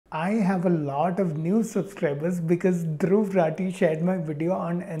I have a lot of new subscribers because Dhruv Rati shared my video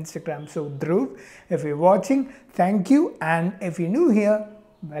on Instagram. So Dhruv, if you're watching, thank you. And if you're new here,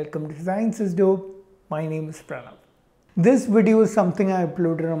 welcome to Science is Dope. My name is Pranav. This video is something I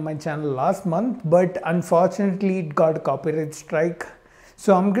uploaded on my channel last month, but unfortunately it got a copyright strike.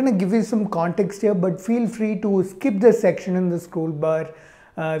 So I'm going to give you some context here, but feel free to skip this section in the scroll bar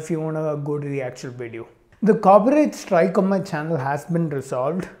if you want to go to the actual video. The copyright strike on my channel has been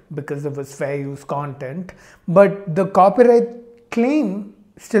resolved because of its fair use content, but the copyright claim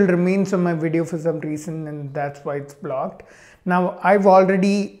still remains on my video for some reason, and that's why it's blocked. Now, I've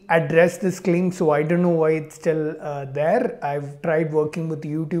already addressed this claim, so I don't know why it's still there. I've tried working with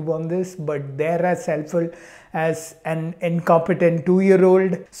YouTube on this, but they're as helpful as an incompetent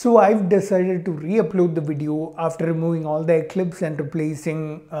 2-year-old. So I've decided to re-upload the video after removing all their clips and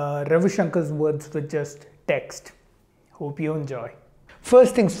replacing Ravishankar's words with just text. Hope you enjoy.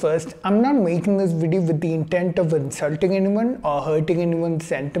 First things first, I'm not making this video with the intent of insulting anyone or hurting anyone's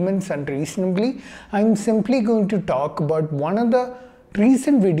sentiments unreasonably. I'm simply going to talk about one of the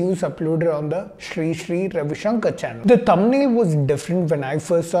recent videos uploaded on the Sri Sri Ravi Shankar channel. The thumbnail was different when I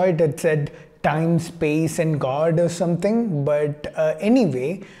first saw it. It said time, space and God or something, but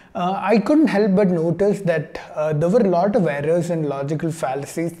anyway, I couldn't help but notice that there were a lot of errors and logical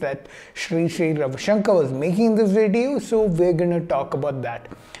fallacies that Sri Sri Ravi Shankar was making in this video, so we're gonna talk about that.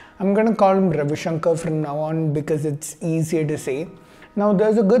 I'm gonna call him Ravishankar from now on because it's easier to say. Now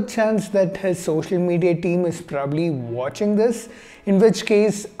there's a good chance that his social media team is probably watching this, in which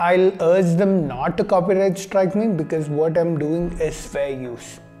case I'll urge them not to copyright strike me because what I'm doing is fair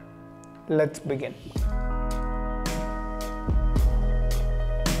use. Let's begin.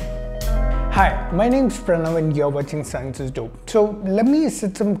 Hi, my name is Pranav and you're watching Science is Dope. So let me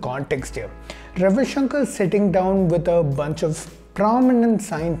set some context here. Ravishankar is sitting down with a bunch of prominent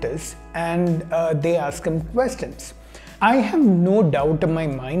scientists and they ask him questions. I have no doubt in my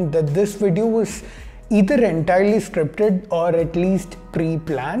mind that this video was either entirely scripted or at least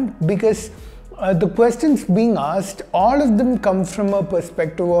pre-planned because the questions being asked, all of them come from a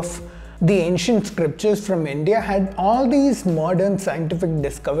perspective of the ancient scriptures from India had all these modern scientific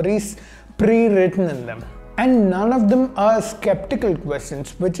discoveries pre-written in them. And none of them are skeptical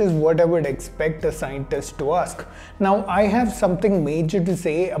questions, which is what I would expect a scientist to ask. Now, I have something major to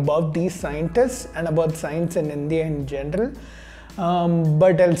say about these scientists and about science in India in general,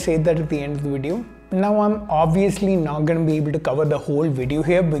 but I'll say that at the end of the video. Now, I'm obviously not going to be able to cover the whole video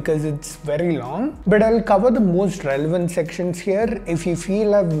here because it's very long, but I'll cover the most relevant sections here. If you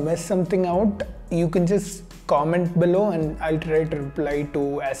feel I've missed something out, you can just comment below and I'll try to reply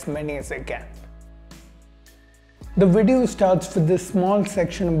to as many as I can. The video starts with this small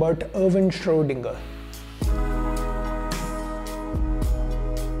section about Erwin Schrodinger.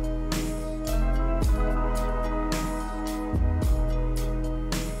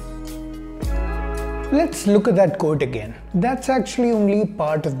 Let's look at that quote again. That's actually only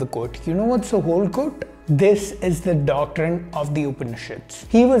part of the quote. You know what's the whole quote? This is the doctrine of the Upanishads.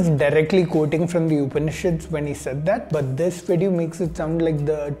 He was directly quoting from the Upanishads when he said that, but this video makes it sound like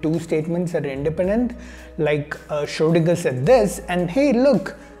the two statements are independent. Like Schrodinger said this, and hey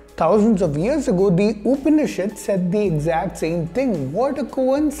look, thousands of years ago the Upanishads said the exact same thing. What a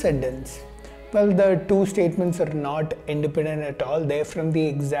coincidence. Well, the two statements are not independent at all, they're from the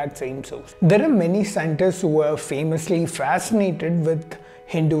exact same source. There are many scientists who are famously fascinated with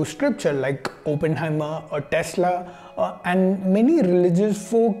Hindu scripture like Oppenheimer or Tesla, and many religious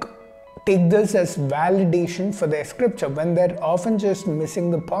folk take this as validation for their scripture when they're often just missing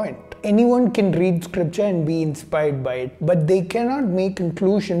the point. Anyone can read scripture and be inspired by it, but they cannot make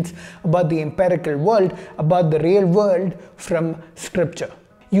conclusions about the empirical world, about the real world from scripture.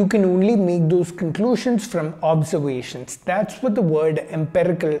 You can only make those conclusions from observations. That's what the word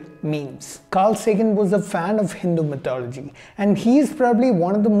empirical means. Carl Sagan was a fan of Hindu mythology, and he is probably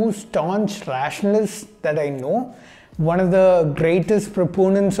one of the most staunch rationalists that I know, one of the greatest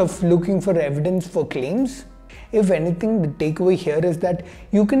proponents of looking for evidence for claims. If anything, the takeaway here is that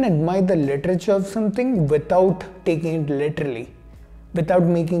you can admire the literature of something without taking it literally, without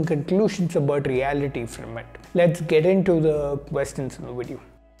making conclusions about reality from it. Let's get into the questions in the video.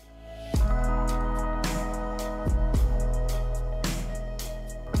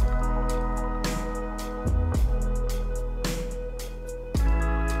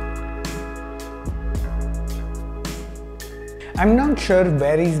 I'm not sure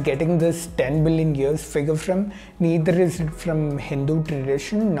where he's getting this 10 billion years figure from. Neither is it from Hindu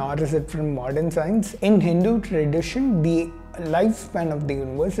tradition, nor is it from modern science. In Hindu tradition, the lifespan of the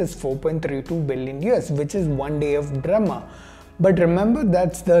universe is 4.32 billion years, which is one day of Brahma. But remember,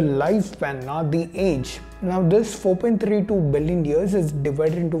 that's the lifespan, not the age. Now this 4.32 billion years is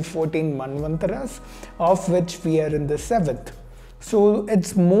divided into 14 manvantaras, of which we are in the 7th. So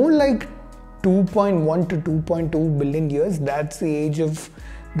it's more like 2.1 to 2.2 billion years. That's the age of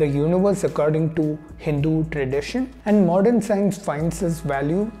the universe according to Hindu tradition. And modern science finds this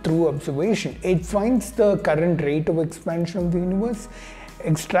value through observation. It finds the current rate of expansion of the universe,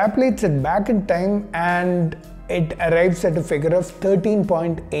 extrapolates it back in time, and it arrives at a figure of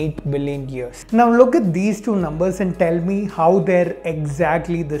 13.8 billion years. Now look at these two numbers and tell me how they're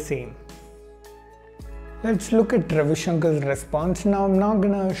exactly the same. Let's look at Ravishankar's response. Now I'm not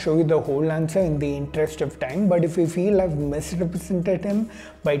gonna show you the whole answer in the interest of time, but if you feel I've misrepresented him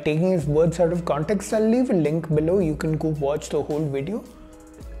by taking his words out of context, I'll leave a link below. You can go watch the whole video.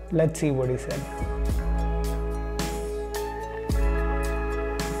 Let's see what he said.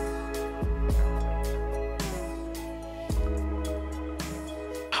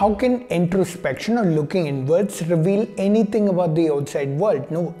 How can introspection or looking inwards reveal anything about the outside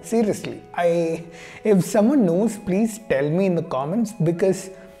world? No, seriously. If someone knows, please tell me in the comments, because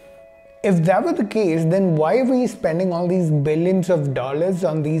if that were the case, then why are we spending all these billions of dollars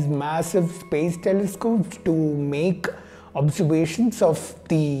on these massive space telescopes to make observations of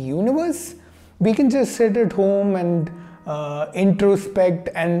the universe? We can just sit at home and introspect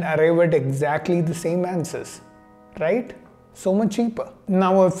and arrive at exactly the same answers, right? So much cheaper.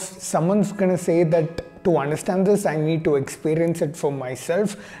 Now if someone's gonna say that to understand this I need to experience it for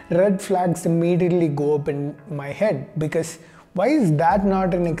myself, red flags immediately go up in my head, because why is that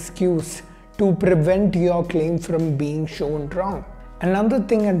not an excuse to prevent your claim from being shown wrong? Another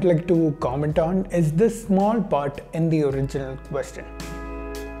thing I'd like to comment on is this small part in the original question.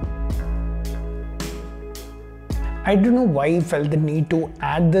 I don't know why he felt the need to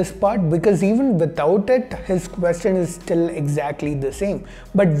add this part, because even without it, his question is still exactly the same.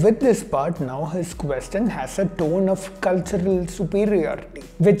 But with this part, now his question has a tone of cultural superiority,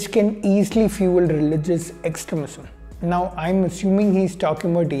 which can easily fuel religious extremism. Now, I'm assuming he's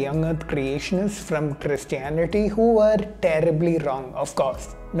talking about young earth creationists from Christianity who were terribly wrong, of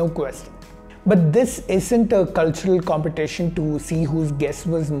course, no question. But this isn't a cultural competition to see whose guess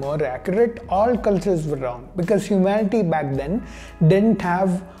was more accurate. All cultures were wrong, because humanity back then didn't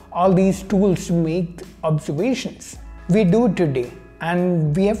have all these tools to make observations. We do today,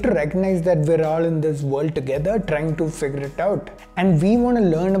 and we have to recognize that we're all in this world together trying to figure it out. And we want to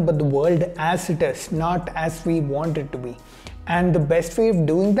learn about the world as it is, not as we want it to be. And the best way of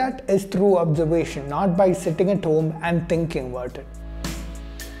doing that is through observation, not by sitting at home and thinking about it.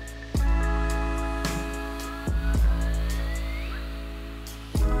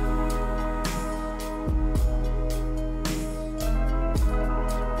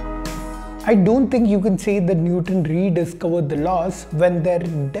 I don't think you can say that Newton rediscovered the laws when they're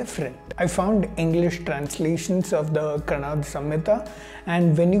different. I found English translations of the Kanad Samhita,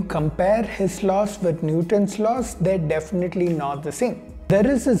 and when you compare his laws with Newton's laws, they're definitely not the same. There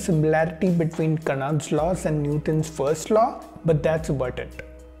is a similarity between Kanad's laws and Newton's first law, but that's about it.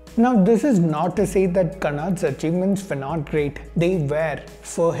 Now, this is not to say that Kanad's achievements were not great. They were,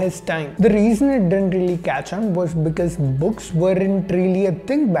 for his time. The reason it didn't really catch on was because books weren't really a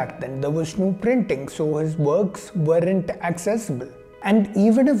thing back then. There was no printing, so his works weren't accessible. And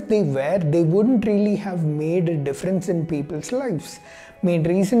even if they were, they wouldn't really have made a difference in people's lives. Main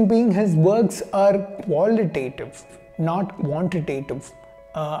reason being, his works are qualitative, not quantitative.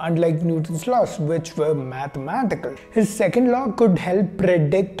 Unlike Newton's laws, which were mathematical. His second law could help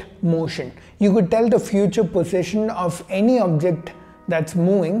predict motion. You could tell the future position of any object that's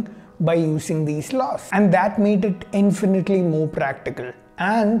moving by using these laws. And that made it infinitely more practical.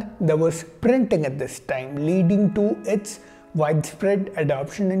 And there was printing at this time, leading to its widespread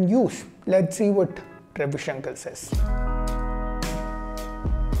adoption and use. Let's see what Ravishankar says.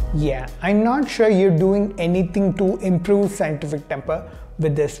 Yeah, I'm not sure you're doing anything to improve scientific temper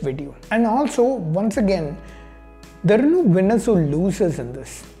with this video. And also, once again, there are no winners or losers in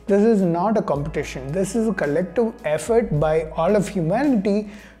this. This is not a competition. This is a collective effort by all of humanity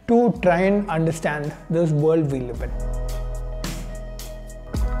to try and understand this world we live in.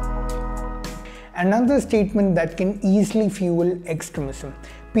 Another statement that can easily fuel extremism.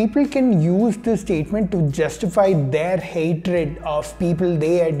 People can use this statement to justify their hatred of people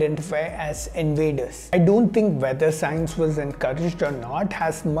they identify as invaders. I don't think whether science was encouraged or not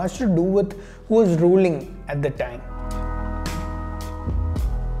has much to do with who was ruling at the time.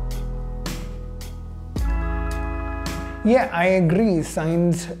 Yeah, I agree,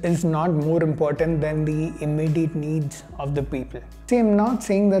 science is not more important than the immediate needs of the people. See, I'm not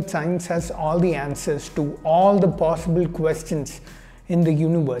saying that science has all the answers to all the possible questions in the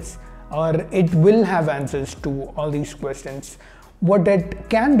universe, or it will have answers to all these questions. What it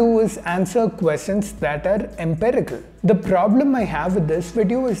can do is answer questions that are empirical. The problem I have with this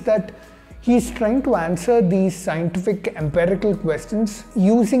video is that he's trying to answer these scientific empirical questions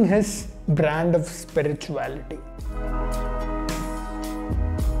using his brand of spirituality.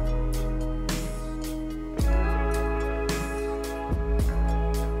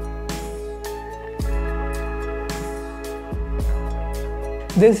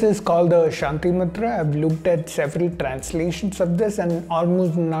 This is called the Shanti Mantra. I've looked at several translations of this and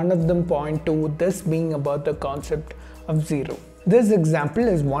almost none of them point to this being about the concept of zero. This example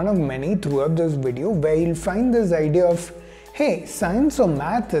is one of many throughout this video where you'll find this idea of, hey, science or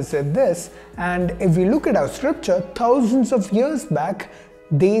math has said this, and if we look at our scripture, thousands of years back,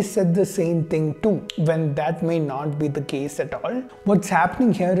 they said the same thing too, when that may not be the case at all. What's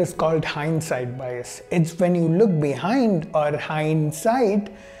happening here is called hindsight bias. It's when you look behind, or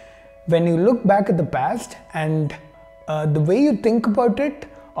hindsight, when you look back at the past and the way you think about it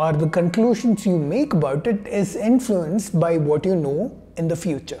or the conclusions you make about it is influenced by what you know in the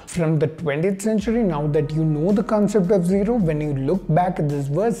future. From the 20th century, now that you know the concept of zero, when you look back at this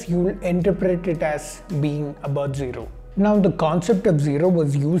verse, you will interpret it as being about zero. Now, the concept of zero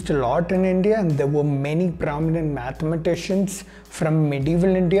was used a lot in India, and there were many prominent mathematicians from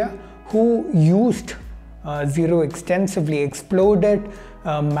medieval India who used zero extensively, explored it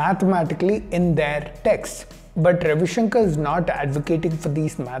mathematically in their texts. But Ravishankar is not advocating for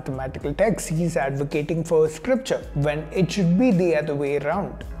these mathematical texts, he is advocating for scripture, when it should be the other way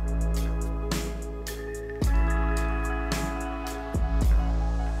around.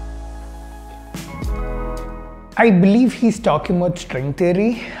 I believe he's talking about string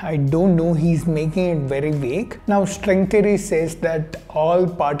theory. I don't know, he's making it very vague. Now, string theory says that all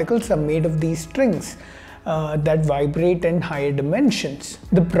particles are made of these strings that vibrate in higher dimensions.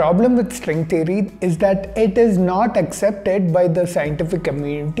 The problem with string theory is that it is not accepted by the scientific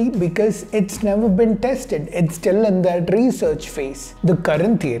community because it's never been tested. It's still in that research phase. The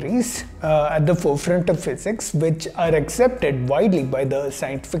current theories at the forefront of physics, which are accepted widely by the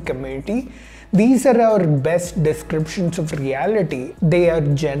scientific community, these are our best descriptions of reality. They are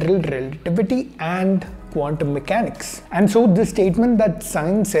general relativity and quantum mechanics. And so the statement that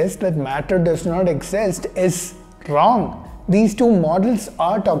science says that matter does not exist is wrong. These two models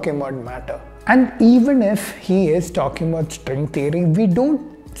are talking about matter. And even if he is talking about string theory, we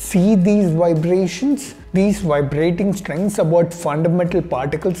don't see these vibrations, these vibrating strings, about fundamental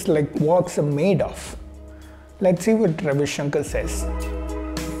particles like quarks are made of. Let's see what Ravishankar says.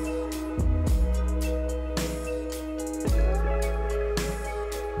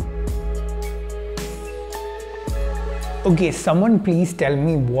 Okay, someone please tell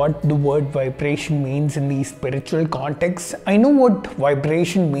me what the word vibration means in the spiritual context. I know what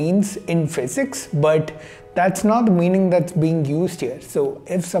vibration means in physics, but that's not the meaning that's being used here. So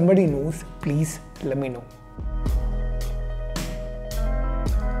if somebody knows, please let me know.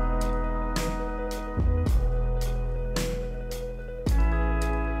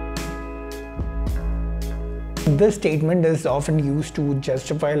 This statement is often used to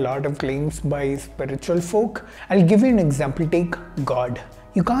justify a lot of claims by spiritual folk. I'll give you an example. Take God.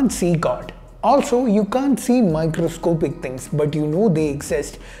 You can't see God. Also, you can't see microscopic things, but you know they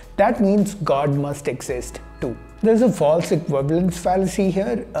exist. That means God must exist too. There's a false equivalence fallacy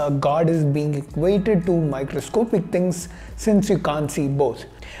here. God is being equated to microscopic things since you can't see both.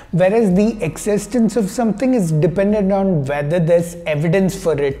 Whereas the existence of something is dependent on whether there's evidence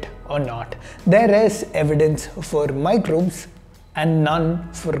for it or not. There is evidence for microbes and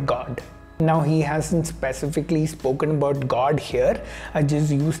none for God. Now, he hasn't specifically spoken about God here. I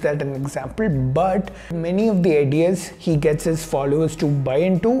just used that as an example, but many of the ideas he gets his followers to buy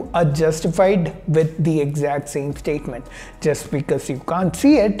into are justified with the exact same statement. Just because you can't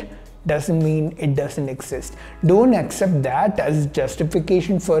see it doesn't mean it doesn't exist. Don't accept that as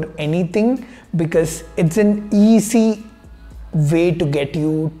justification for anything, because it's an easy way to get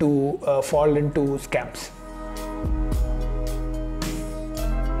you to fall into scams.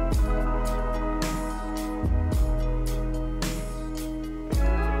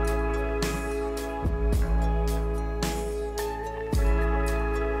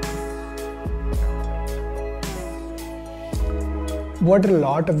 What a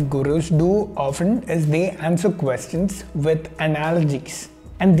lot of gurus do often is they answer questions with analogies.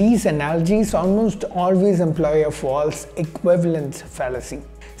 And these analogies almost always employ a false equivalence fallacy.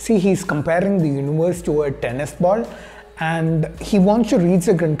 See, he's comparing the universe to a tennis ball, and he wants to reach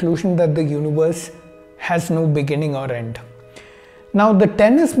the conclusion that the universe has no beginning or end. Now the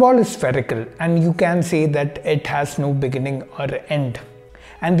tennis ball is spherical and you can say that it has no beginning or end.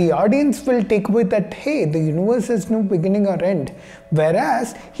 And the audience will take away that, hey, the universe has no beginning or end.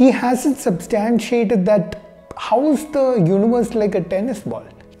 Whereas he hasn't substantiated that how is the universe like a tennis ball?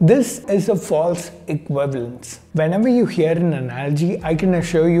 This is a false equivalence. Whenever you hear an analogy, I can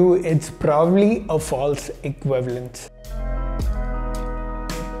assure you it's probably a false equivalence.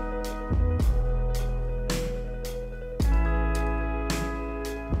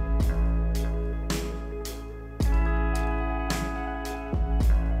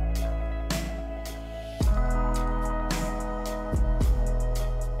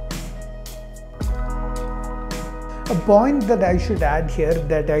 A point that I should add here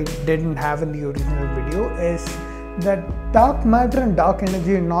that I didn't have in the original video is that dark matter and dark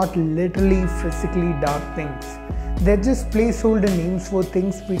energy are not literally physically dark things. They're just placeholder names for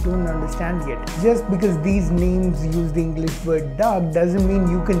things we don't understand yet. Just because these names use the English word dark doesn't mean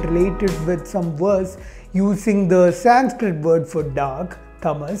you can relate it with some verse using the Sanskrit word for dark,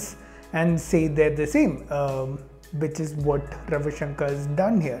 tamas, and say they're the same, which is what Ravishankar has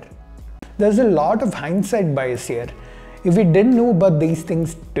done here. There's a lot of hindsight bias here. If you didn't know about these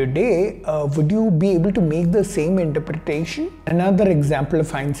things today, would you be able to make the same interpretation? Another example of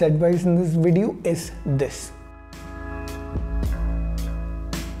hindsight bias in this video is this.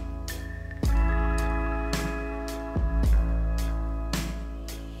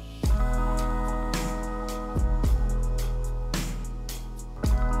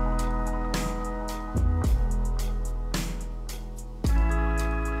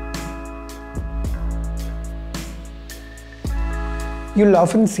 You'll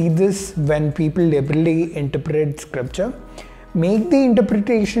often see this when people liberally interpret scripture. Make the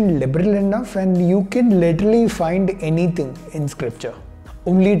interpretation liberal enough and you can literally find anything in scripture.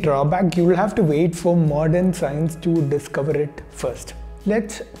 Only drawback, you will have to wait for modern science to discover it first.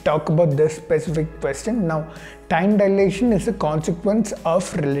 Let's talk about this specific question. Now, time dilation is a consequence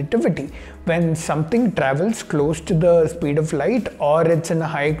of relativity. When something travels close to the speed of light or it's in a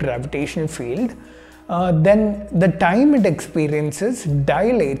high gravitational field, then the time it experiences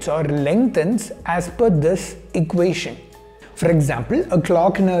dilates or lengthens as per this equation. For example, a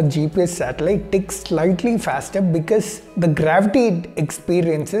clock in a GPS satellite ticks slightly faster because the gravity it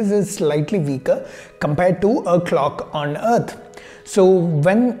experiences is slightly weaker compared to a clock on Earth. So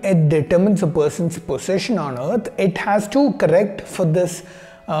when it determines a person's position on Earth, it has to correct for this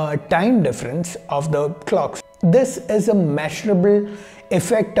time difference of the clocks. This is a measurable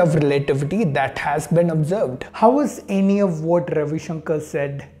effect of relativity that has been observed. How is any of what Ravishankar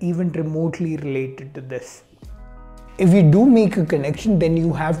said even remotely related to this? If you do make a connection, then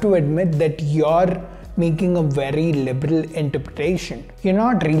you have to admit that you're making a very liberal interpretation. You're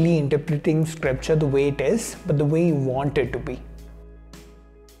not really interpreting scripture the way it is, but the way you want it to be.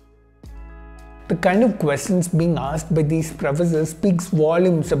 The kind of questions being asked by these professors speaks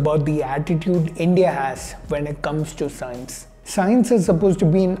volumes about the attitude India has when it comes to science. Science is supposed to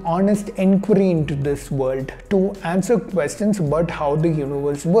be an honest inquiry into this world to answer questions about how the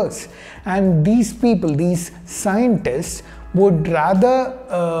universe works. And these people, these scientists, would rather,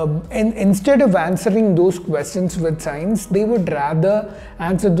 instead of answering those questions with science, they would rather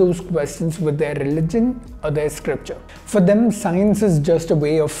answer those questions with their religion or their scripture. For them, science is just a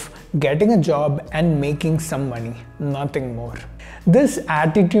way of getting a job and making some money, nothing more. This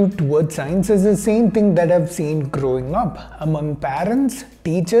attitude towards science is the same thing that I've seen growing up among parents,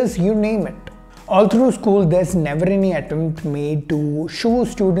 teachers, you name it. All through school, there's never any attempt made to show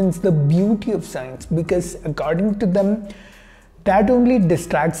students the beauty of science because according to them, that only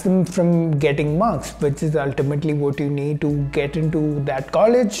distracts them from getting marks, which is ultimately what you need to get into that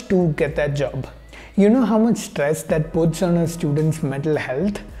college to get that job. You know how much stress that puts on a student's mental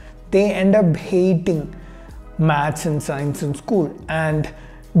health? They end up hating maths and science in school and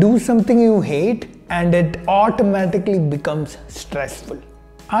do something you hate and it automatically becomes stressful.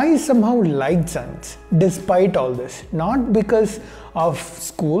 I somehow liked science despite all this, not because of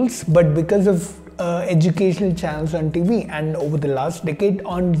schools but because of educational channels on TV and over the last decade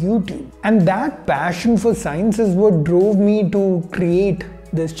on YouTube. And that passion for science is what drove me to create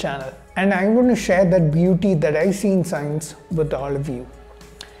this channel. And I want to share that beauty that I see in science with all of you.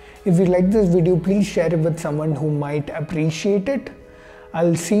 If you like this video, please share it with someone who might appreciate it.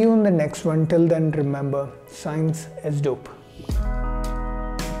 I'll see you in the next one. Till then, remember, science is dope.